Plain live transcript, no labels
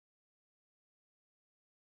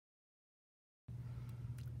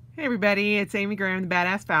Hey everybody, it's Amy Graham, the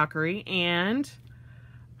Badass Valkyrie, and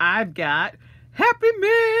I've got Happy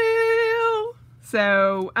Meal!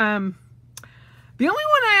 So, the only one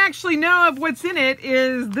I actually know of what's in it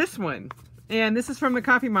is this one. And this is from the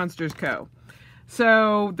Coffee Monsterz Co.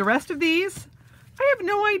 So, the rest of these, I have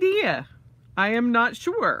no idea. I am not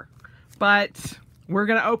sure. But, we're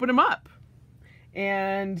going to open them up.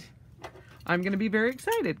 And I'm going to be very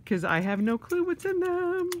excited because I have no clue what's in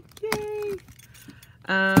them. Yay!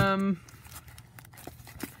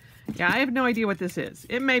 Yeah, I have no idea what this is.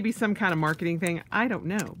 It may be some kind of marketing thing. I don't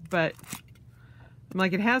know, but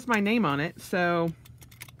like it has my name on it, so,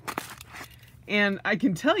 and I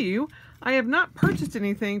can tell you, I have not purchased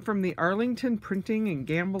anything from the Arlington Printing and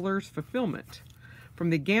Gamblers Fulfillment, from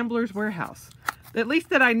the Gamblers Warehouse, at least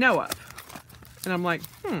that I know of. And I'm like,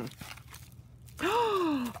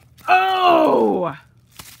 oh!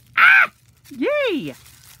 Ah! Yay!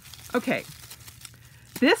 Okay.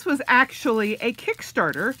 This was actually a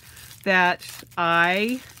Kickstarter that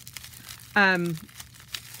I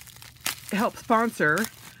helped sponsor,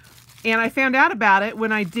 and I found out about it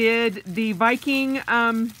when I did the Viking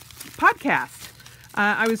podcast.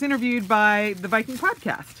 I was interviewed by the Viking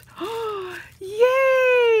podcast.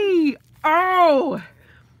 Yay! Oh!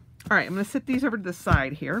 All right, I'm going to set these over to the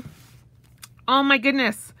side here. Oh my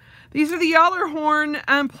goodness. These are the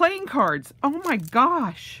Yallarhorn playing cards. Oh my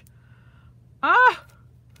gosh. Ah!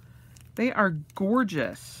 They are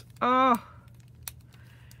gorgeous. Oh.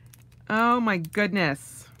 Oh my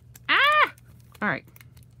goodness. Ah! All right.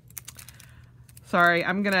 Sorry,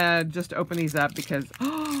 I'm gonna just open these up because,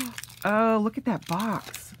 oh, look at that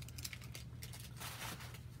box.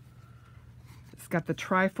 It's got the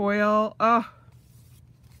trifoil, oh.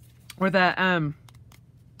 Or the,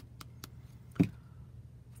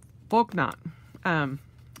 Vlogmas. Oh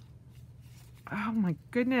my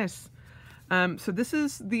goodness. So this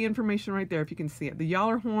is the information right there, if you can see it. The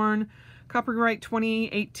Yallarhorn, copyright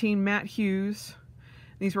 2018, Matt Hughes.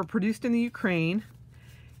 These were produced in the Ukraine.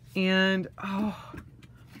 And, oh,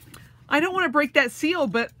 I don't want to break that seal,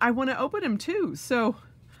 but I want to open them too. So,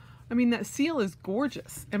 I mean, that seal is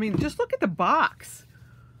gorgeous. I mean, just look at the box.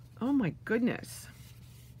 Oh my goodness.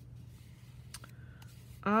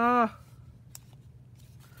 Okay.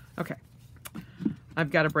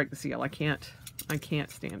 I've got to break the seal. I can't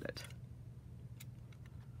stand it.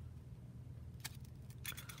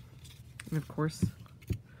 And of course,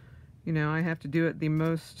 you know, I have to do it the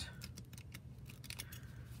most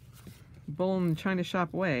bull in the china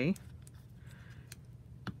shop way.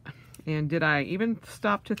 And did I even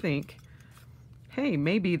stop to think, hey,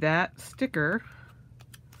 maybe that sticker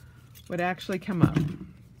would actually come up.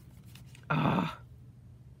 Ah.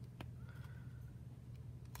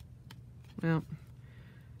 Well,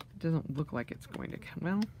 it doesn't look like it's going to come.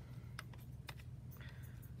 Well,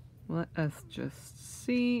 let us just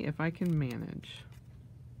see if I can manage.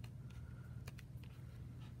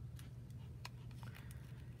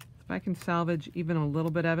 If I can salvage even a little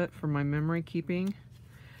bit of it for my memory keeping,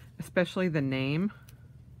 especially the name,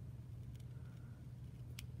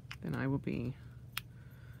 then I will be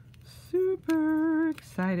super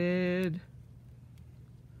excited.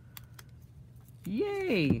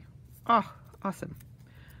 Yay! Oh, awesome.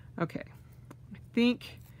 Okay. I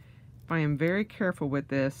think if I am very careful with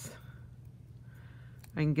this,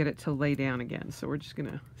 I can get it to lay down again. So we're just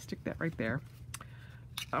going to stick that right there.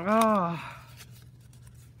 Oh.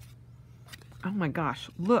 Oh my gosh.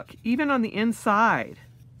 Look, even on the inside.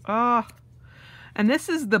 Oh. And this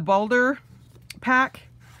is the Boulder pack.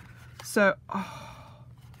 So, oh.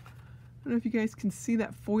 I don't know if you guys can see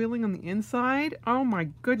that foiling on the inside. Oh my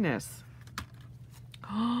goodness.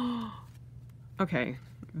 Oh. Okay.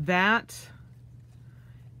 That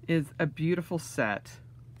is a beautiful set.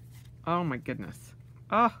 Oh my goodness.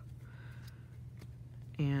 Oh.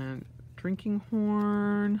 And drinking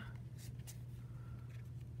horn.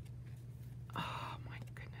 Oh my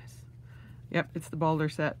goodness. Yep, it's the Boulder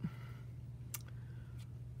set.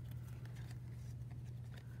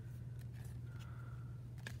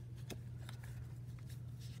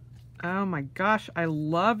 Oh my gosh, I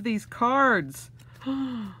love these cards.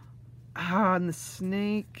 Ah, and the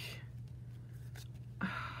snake.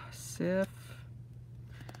 Sif.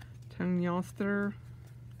 Tongue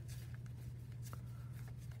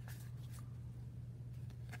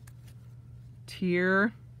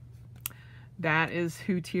Tyr. That is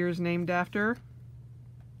who Tyr's named after.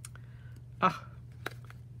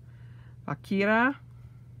 Akira.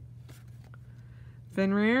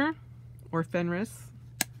 Fenrir or Fenris.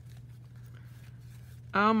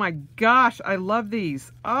 Oh my gosh, I love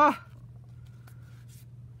these.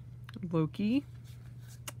 Loki.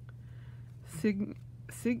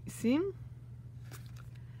 Sim?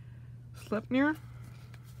 Sleipnir?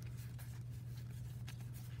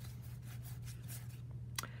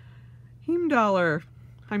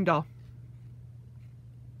 Heimdall.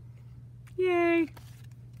 Yay.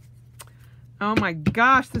 Oh my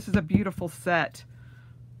gosh, this is a beautiful set.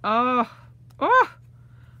 Oh,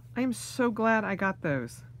 I am so glad I got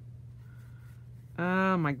those.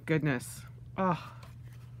 Oh my goodness. Oh,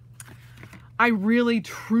 I really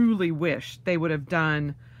truly wish they would have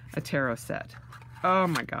done a tarot set. Oh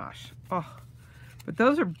my gosh. Oh, but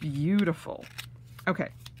those are beautiful. Okay.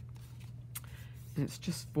 And it's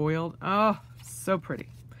just foiled. Oh, so pretty.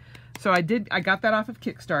 So I got that off of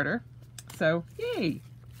Kickstarter. So yay,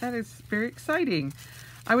 that is very exciting.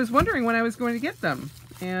 I was wondering when I was going to get them,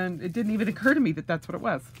 and it didn't even occur to me that that's what it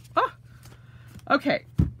was. Oh, okay.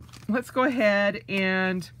 Let's go ahead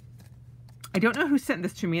and, I don't know who sent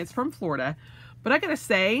this to me. It's from Florida, but I gotta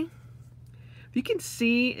say, if you can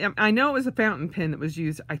see, I know it was a fountain pen that was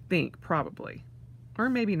used, I think, probably, or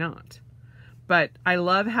maybe not. But I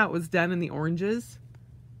love how it was done in the oranges.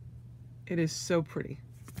 It is so pretty.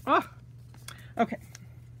 Oh, okay.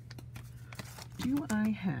 Do I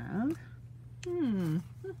have, I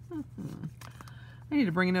need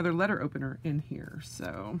to bring another letter opener in here,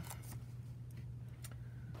 so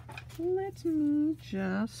let me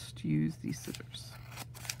just use these scissors.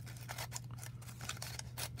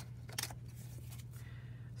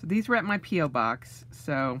 So these were at my P.O. box,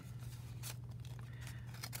 so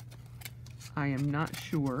I am not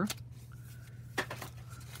sure.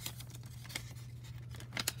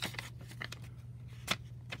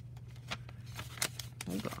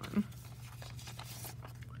 Hold on.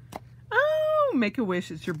 Oh, make a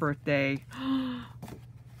wish, it's your birthday.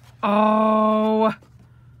 Oh,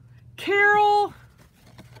 Carol,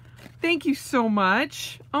 thank you so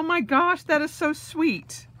much. Oh my gosh, that is so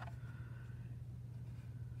sweet.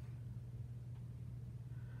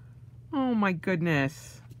 Oh my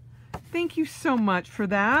goodness. Thank you so much for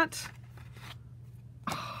that.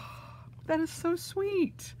 Oh, that is so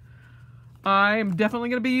sweet. I'm definitely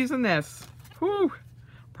going to be using this. Whew.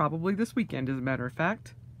 Probably this weekend, as a matter of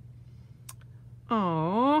fact.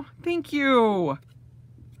 Oh, thank you.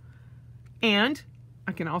 And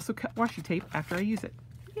I can also cut washi tape after I use it.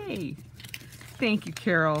 Yay. Thank you,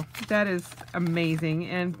 Carol. That is amazing.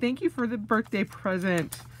 And thank you for the birthday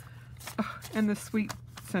present. Oh, and the sweet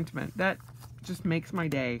sentiment. That just makes my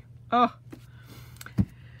day. Oh.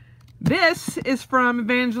 This is from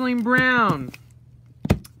Evangeline Brown.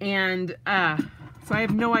 And so I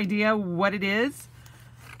have no idea what it is.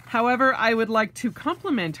 However, I would like to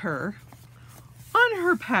compliment her on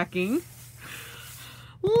her packing.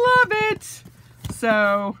 Love it.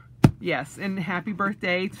 So, yes, and happy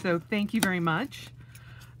birthday. So thank you very much.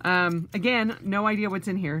 Again, no idea what's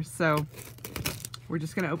in here, so we're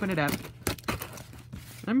just going to open it up.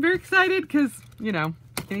 I'm very excited because, you know,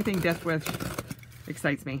 anything Death Wish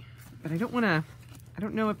excites me. But I don't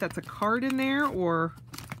know if that's a card in there, or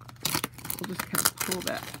we'll just kind of pull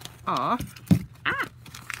that off. Ah!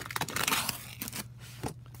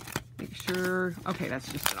 Make sure, okay,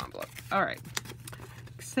 that's just an envelope. All right.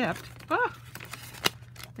 Except, oh,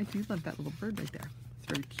 I do love that little bird right there. It's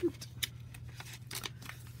very cute.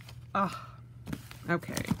 Oh,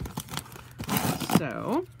 okay.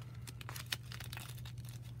 So,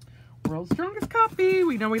 World's Strongest Coffee.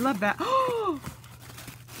 We know we love that. Oh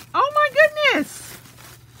my goodness.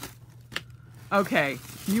 Okay,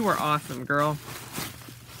 you are awesome, girl.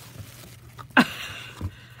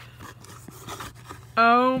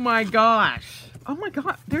 Oh my gosh. Oh my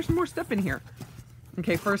god, there's more stuff in here.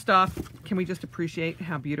 Okay, first off, can we just appreciate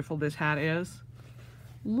how beautiful this hat is?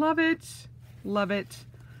 Love it, love it,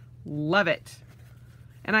 love it.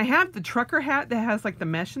 And I have the trucker hat that has like the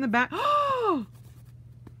mesh in the back. Oh,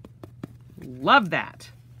 love that.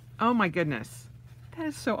 Oh my goodness. That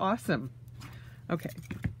is so awesome. Okay.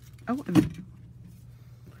 Oh, and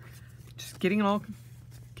just getting it all.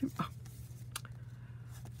 Oh.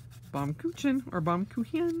 Baumkuchen or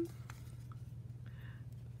Baumkuchen.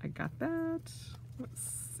 I got that.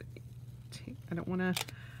 Let's see. I don't want to.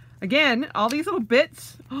 Again, all these little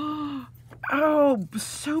bits. Oh,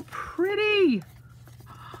 so pretty.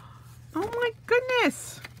 Oh my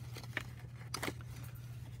goodness.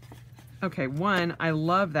 Okay, one, I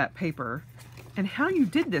love that paper. And how you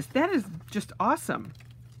did this, that is just awesome.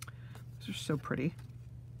 These are so pretty.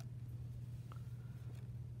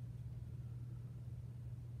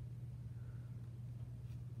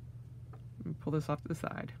 Let me pull this off to the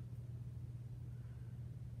side.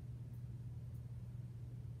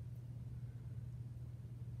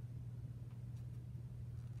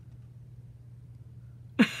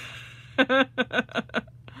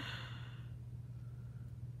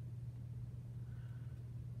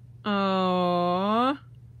 Aww.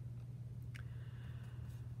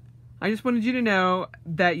 I just wanted you to know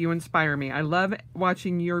that you inspire me. I love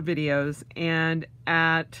watching your videos, and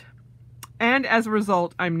as a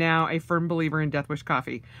result, I'm now a firm believer in Death Wish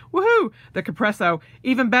coffee. Woohoo! The Compresso,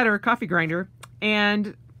 even better coffee grinder,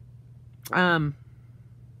 and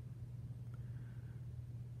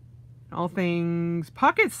all things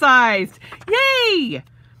pocket-sized. Yay!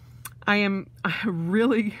 I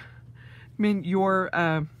really,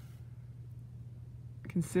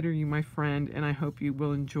 consider you my friend, and I hope you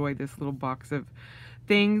will enjoy this little box of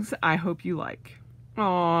things I hope you like.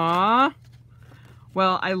 Aww.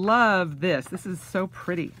 Well, I love this. This is so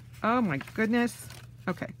pretty. Oh my goodness.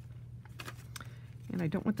 Okay. And I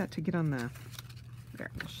don't want that to get on the...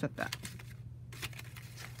 There, I'll shut that.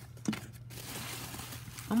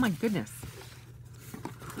 Oh my goodness.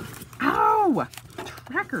 Ow!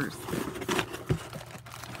 Trackers.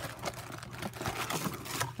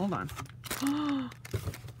 Hold on.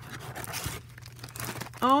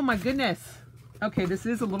 Oh my goodness. Okay, this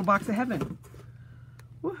is a little box of heaven.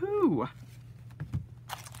 Woohoo!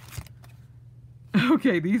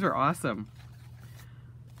 Okay, these are awesome.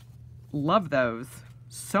 Love those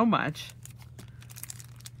so much.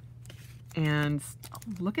 And oh,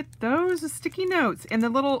 look at those sticky notes and the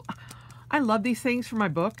little... I love these things for my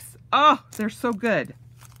books. Oh, they're so good.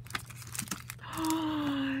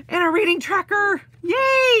 And a reading tracker.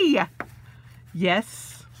 Yay!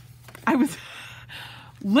 Yes. I was...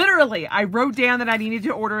 Literally, I wrote down that I needed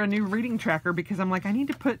to order a new reading tracker because I'm like, I need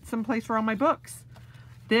to put some place for all my books.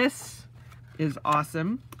 This is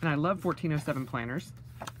awesome. And I love 1407 planners.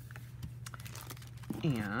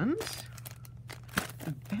 And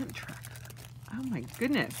event tracker. Oh my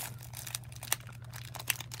goodness.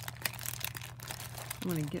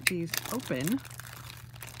 I'm going to get these open.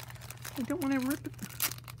 I don't want to rip it.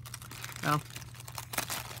 Well,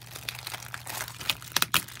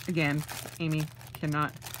 again, Amy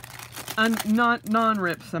cannot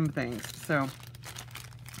non-rip some things. So,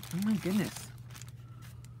 oh my goodness.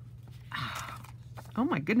 Oh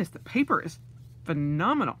my goodness, the paper is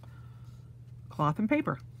phenomenal. Cloth and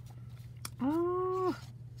paper. Oh.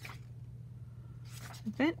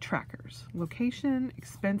 Event trackers. Location,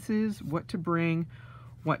 expenses, what to bring,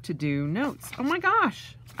 what to do, notes. Oh my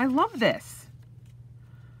gosh, I love this.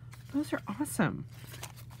 Those are awesome.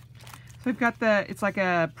 So I've got it's like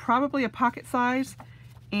probably a pocket size,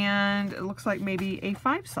 and it looks like maybe a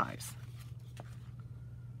 5 size.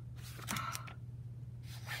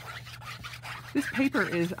 This paper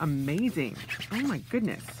is amazing. Oh my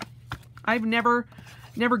goodness. I've never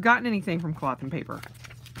gotten anything from cloth and paper.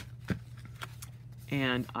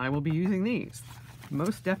 And I will be using these.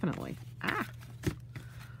 Most definitely. Ah!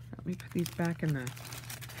 Let me put these back in the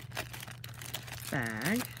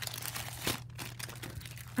bag.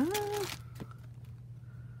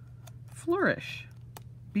 Flourish.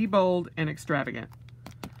 Be bold and extravagant.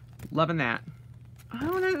 Loving that.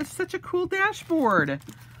 Oh, that is such a cool dashboard.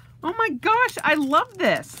 Oh my gosh, I love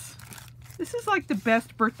this. This is like the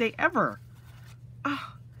best birthday ever.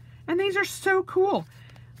 Oh, and these are so cool.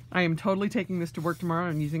 I am totally taking this to work tomorrow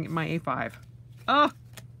and using it in my A5. Oh,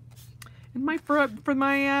 and for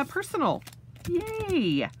my personal.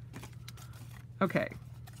 Yay. Okay.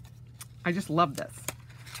 I just love this.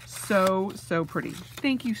 So, so pretty.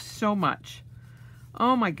 Thank you so much.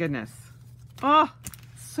 Oh my goodness. Oh,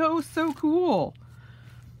 so, so cool.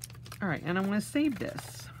 All right, and I want to save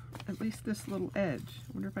this. At least this little edge.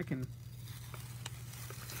 I wonder if I can...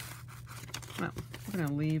 Well, we're going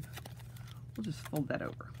to leave... We'll just fold that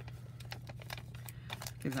over.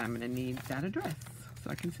 Because I'm going to need that address so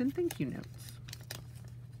I can send thank you notes.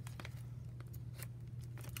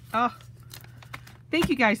 Oh, thank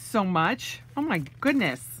you guys so much. Oh my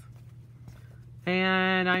goodness.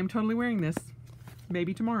 And I'm totally wearing this.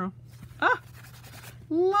 Maybe tomorrow. Ah,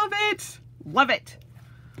 love it. Love it.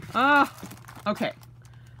 Okay.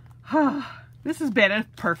 This has been a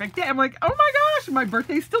perfect day. I'm like, oh my gosh, my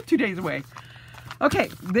birthday's still 2 days away. Okay,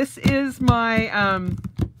 this is my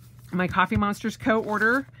my Coffee Monsterz Co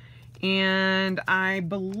order, and I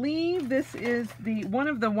believe this is one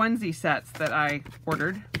of the onesie sets that I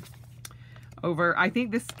ordered over. I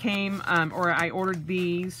think this came, or I ordered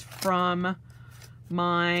these from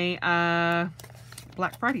my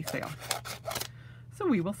Black Friday sale. So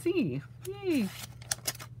we will see. Yay.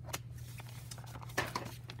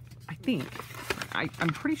 I think. I'm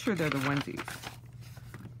pretty sure they're the onesies.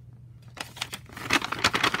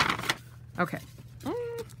 Okay.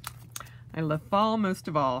 I love fall most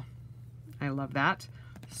of all. I love that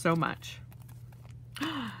so much.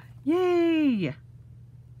 Yay!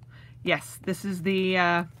 Yes, this is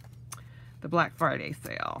the the Black Friday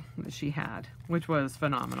sale that she had, which was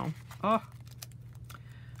phenomenal. Oh,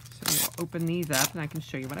 so we'll open these up and I can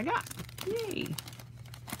show you what I got. Yay!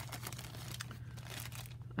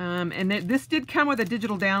 And this did come with a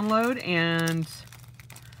digital download, and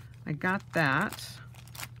I got that.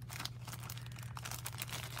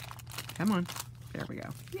 Come on. There we go.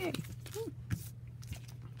 Yay.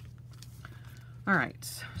 All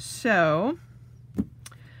right. So,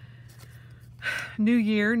 new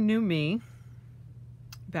year, new me.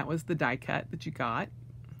 That was the die cut that you got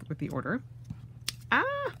with the order.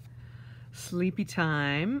 Sleepy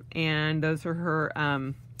time. And those are her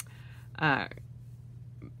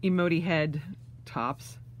emoji head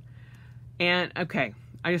tops. And, okay,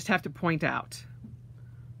 I just have to point out,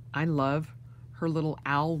 I love her little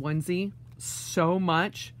owl onesie so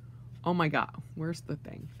much. Oh my God, where's the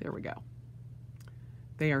thing? There we go.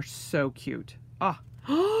 They are so cute. Oh,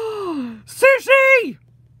 sushi!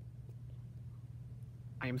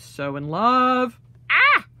 I am so in love.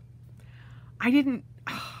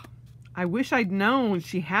 I wish I'd known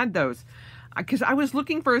she had those, because I was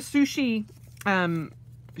looking for a sushi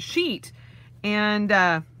sheet,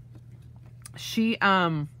 and she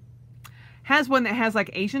has one that has like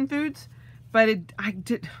Asian foods, but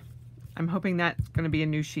I'm hoping that's going to be a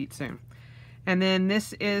new sheet soon. And then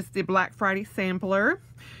this is the Black Friday sampler.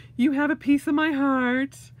 You have a piece of my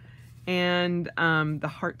heart, and the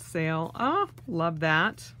heart sale. Oh, love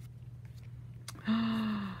that.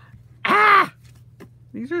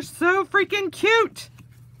 These are so freaking cute.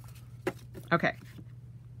 Okay.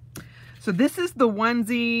 So this is the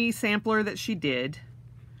onesie sampler that she did.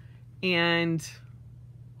 And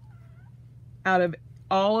out of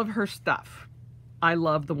all of her stuff, I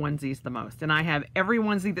love the onesies the most. And I have every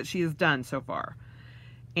onesie that she has done so far.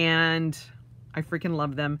 And I freaking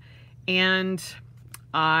love them. And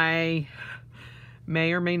I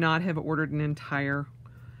may or may not have ordered an entire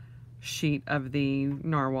sheet of the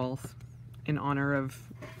narwhals in honor of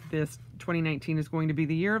this. 2019 is going to be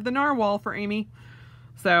the year of the narwhal for Amy.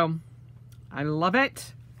 So I love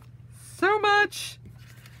it so much.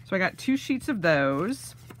 So I got 2 sheets of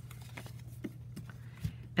those.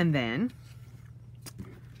 And then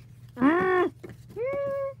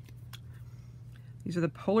these are the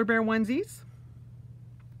polar bear onesies,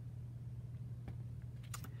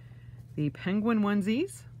 the penguin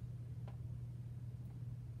onesies,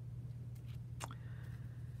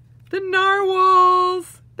 the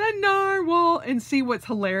narwhals, the narwhal. And see, what's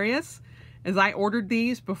hilarious is I ordered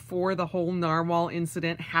these before the whole narwhal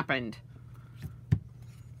incident happened.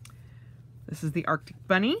 This is the Arctic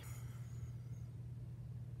bunny,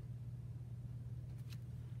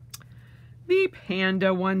 the panda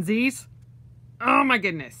onesies. Oh my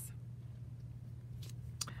goodness.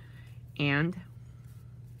 And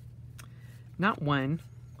not 1,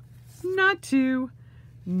 not 2,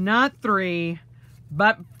 not 3,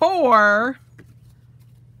 but 4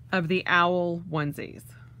 of the owl onesies,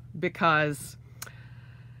 because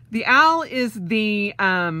the owl is the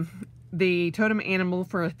totem animal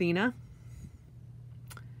for Athena.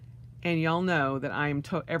 And y'all know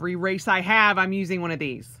that every race I have, I'm using one of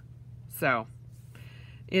these. So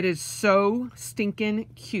it is so stinking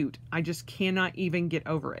cute. I just cannot even get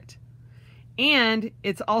over it. And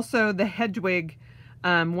it's also the Hedwig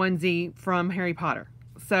onesie from Harry Potter.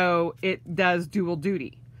 So it does dual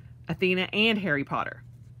duty. Athena and Harry Potter.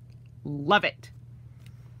 Love it.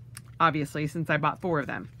 Obviously, since I bought 4 of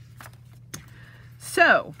them.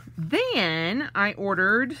 So then I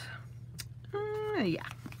ordered,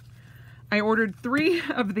 I ordered 3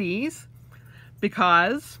 of these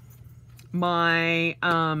because I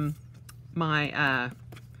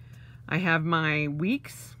have my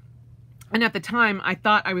weeks, and at the time I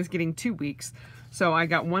thought I was getting 2 weeks, so I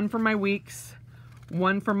got 1 for my weeks,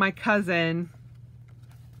 1 for my cousin,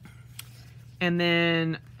 and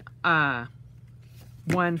then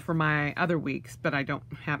 1 for my other weeks. But I don't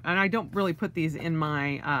have, and I don't really put these in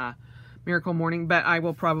my Miracle Morning, but I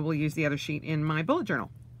will probably use the other sheet in my bullet journal.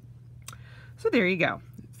 So there you go.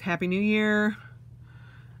 Happy New Year,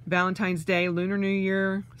 Valentine's Day, Lunar New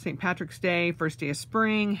Year, St. Patrick's Day, first day of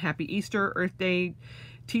spring, Happy Easter, Earth Day,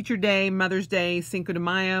 Teacher Day, Mother's Day, Cinco de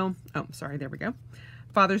Mayo. Oh, sorry, there we go.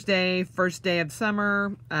 Father's Day, first day of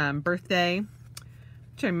summer, birthday,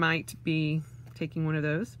 which I might be taking one of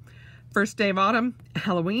those. First day of autumn,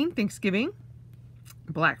 Halloween, Thanksgiving,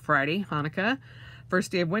 Black Friday, Hanukkah,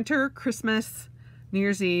 first day of winter, Christmas, New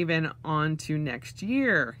Year's Eve, and on to next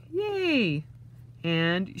year. Yay!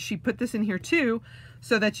 And she put this in here too,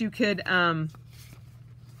 so that you could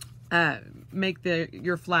make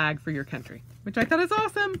your flag for your country, which I thought is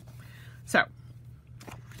awesome. So,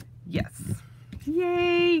 yes.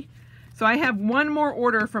 Yay! So I have one more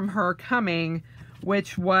order from her coming,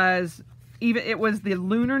 which was it was the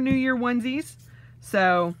Lunar New Year onesies.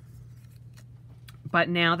 So, but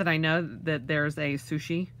now that I know that there's a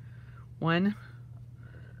sushi one,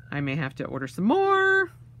 I may have to order some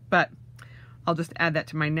more, but I'll just add that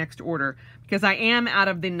to my next order because I am out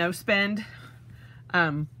of the no spend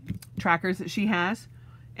trackers that she has,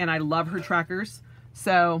 and I love her trackers.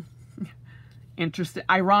 So interested,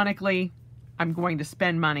 ironically, I'm going to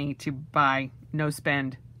spend money to buy no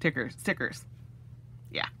spend stickers.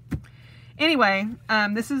 Yeah. Anyway,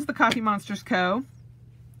 this is the Coffee Monsterz Co.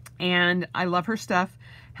 And I love her stuff.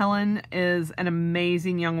 Helen is an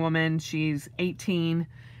amazing young woman. She's 18,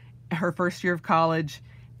 her first year of college,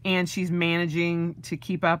 and she's managing to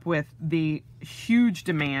keep up with the huge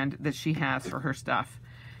demand that she has for her stuff.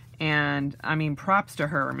 And I mean, props to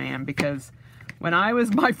her, man, because when I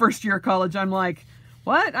was my first year of college, I'm like,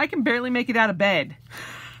 what? I can barely make it out of bed,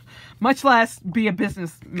 much less be a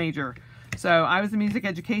business major. So I was a music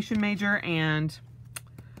education major, and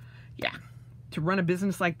yeah, to run a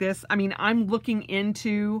business like this, I mean, I'm looking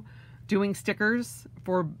into doing stickers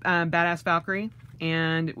for Badass Valkyrie,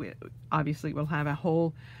 and obviously we'll have a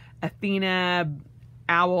whole Athena,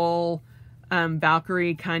 owl,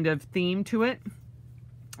 Valkyrie kind of theme to it.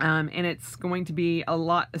 And it's going to be a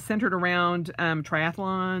lot centered around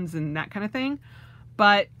triathlons and that kind of thing.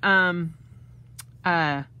 But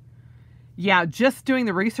yeah, just doing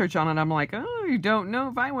the research on it, I'm like, oh, you don't know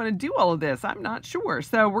if I want to do all of this. I'm not sure.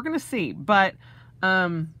 So we're going to see. But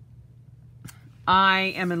I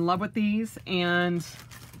am in love with these. And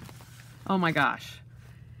oh my gosh.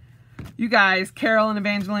 You guys, Carol and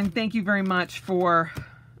Evangeline, thank you very much for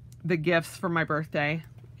the gifts for my birthday.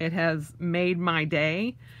 It has made my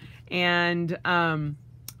day. And I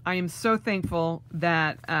am so thankful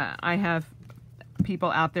that I have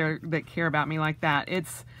people out there that care about me like that.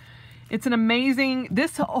 It's an amazing,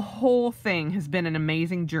 this whole thing has been an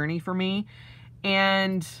amazing journey for me,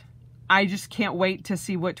 and I just can't wait to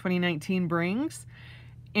see what 2019 brings.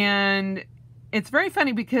 And it's very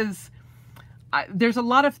funny because there's a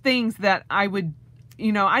lot of things that I would,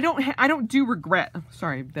 you know, I don't do regret.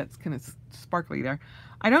 Sorry, that's kind of sparkly there.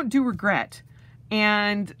 I don't do regret.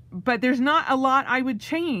 But there's not a lot I would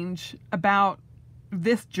change about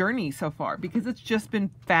this journey so far, because it's just been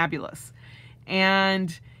fabulous.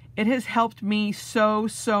 And it has helped me so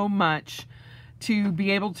much to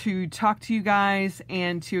be able to talk to you guys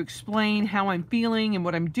and to explain how I'm feeling and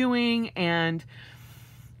what I'm doing. And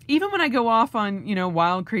even when I go off on, you know,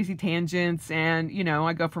 wild, crazy tangents, and, you know,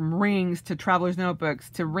 I go from rings to traveler's notebooks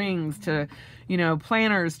to rings to, you know,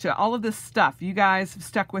 planners to all of this stuff, you guys have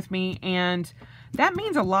stuck with me, and that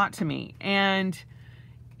means a lot to me. And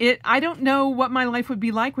I don't know what my life would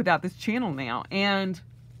be like without this channel now. And,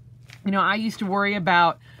 you know, I used to worry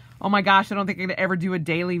about, oh my gosh, I don't think I could ever do a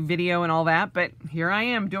daily video and all that, but here I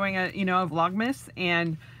am doing a, you know, a Vlogmas.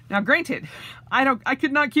 And now granted, I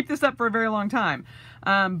could not keep this up for a very long time.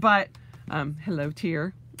 Hello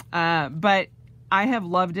Tier. But I have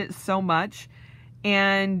loved it so much,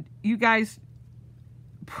 and you guys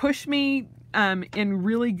push me in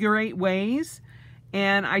really great ways,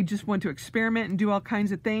 and I just want to experiment and do all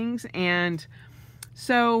kinds of things. And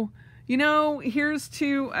so, you know, here's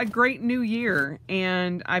to a great new year,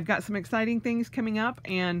 and I've got some exciting things coming up.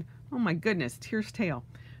 And oh my goodness, Tier's tail,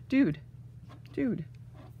 dude,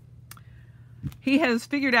 he has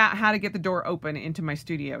figured out how to get the door open into my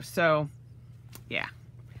studio. So yeah,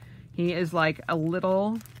 he is like a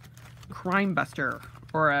little crime buster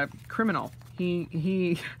or a criminal. He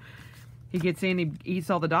gets in, he eats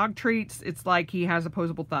all the dog treats. It's like he has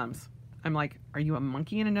opposable thumbs. I'm like, are you a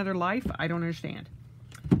monkey in another life? I don't understand.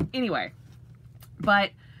 Anyway,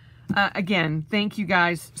 but again, thank you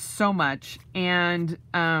guys so much. And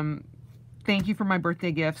thank you for my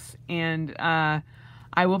birthday gifts. And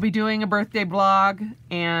I will be doing a birthday vlog,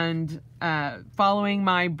 and following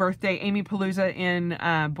my birthday Amy Palooza in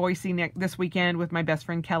Boise this weekend with my best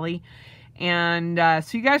friend Kelly. And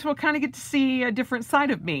so you guys will kind of get to see a different side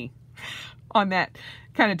of me on that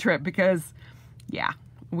kind of trip, because yeah,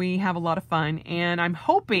 we have a lot of fun, and I'm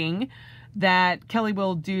hoping that Kelly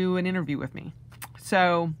will do an interview with me.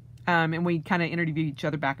 So, and we kind of interview each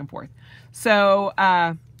other back and forth. So,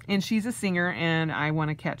 and she's a singer, and I want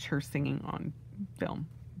to catch her singing on film,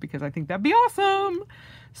 because I think that'd be awesome.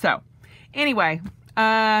 So anyway,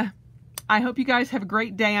 I hope you guys have a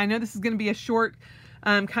great day. I know this is going to be a short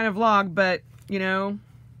kind of vlog, but you know,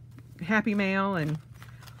 happy mail and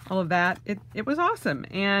all of that. It was awesome.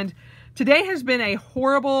 And today has been a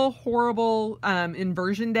horrible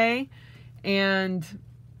inversion day, and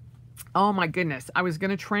oh my goodness, I was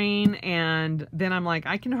going to train, and then I'm like,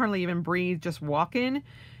 I can hardly even breathe just walking.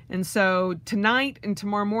 And so tonight and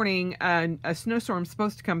tomorrow morning, a snowstorm's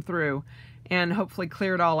supposed to come through and hopefully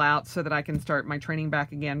clear it all out so that I can start my training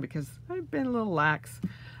back again, because I've been a little lax.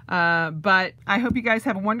 But I hope you guys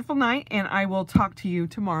have a wonderful night, and I will talk to you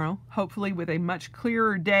tomorrow, hopefully with a much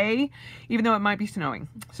clearer day, even though it might be snowing.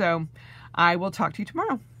 So I will talk to you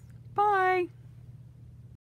tomorrow. Bye.